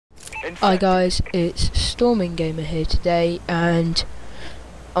Hi guys, it's Storming Gamer here today, and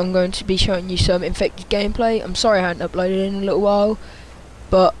I'm going to be showing you some infected gameplay. I'm sorry I hadn't uploaded in a little while,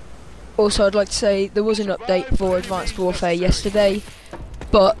 but also I'd like to say there was an update for Advanced Warfare yesterday,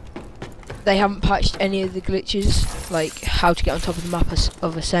 but they haven't patched any of the glitches, like how to get on top of the map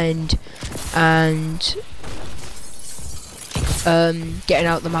of Ascend, and getting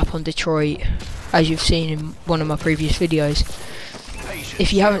out the map on Detroit, as you've seen in one of my previous videos.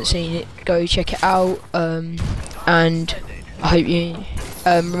 If you haven't seen it, go check it out, and I hope you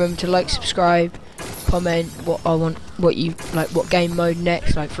remember to like, subscribe, comment what you like, what game mode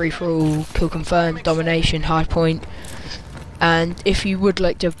next, like free for all, kill confirmed, domination, hardpoint. And if you would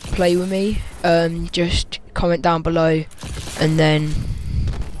like to play with me, just comment down below and then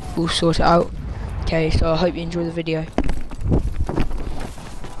we'll sort it out. Okay, so I hope you enjoy the video.